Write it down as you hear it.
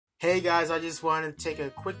Hey guys, I just wanted to take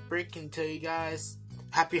a quick break and tell you guys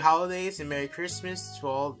Happy Holidays and Merry Christmas to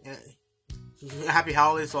all. Happy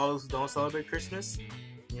Holidays to all those who don't celebrate Christmas.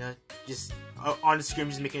 Just on the screen,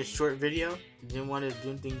 just making a short video. Didn't want to do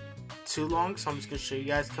anything too long, so I'm just gonna show you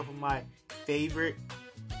guys a couple of my favorite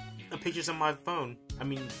pictures on my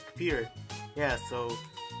computer. Yeah, so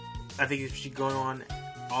I think it should go on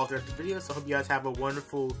all throughout the video. So I hope you guys have a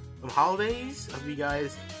wonderful holidays. I hope you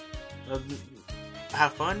guys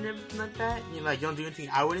have fun and everything like that. You don't do anything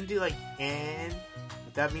I wouldn't do. And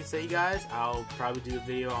with that being said, you guys, I'll probably do a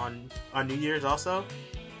video on New Year's also.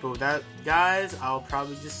 But with that, guys, I'll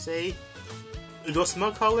probably just say go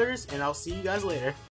smell colors, and I'll see you guys later.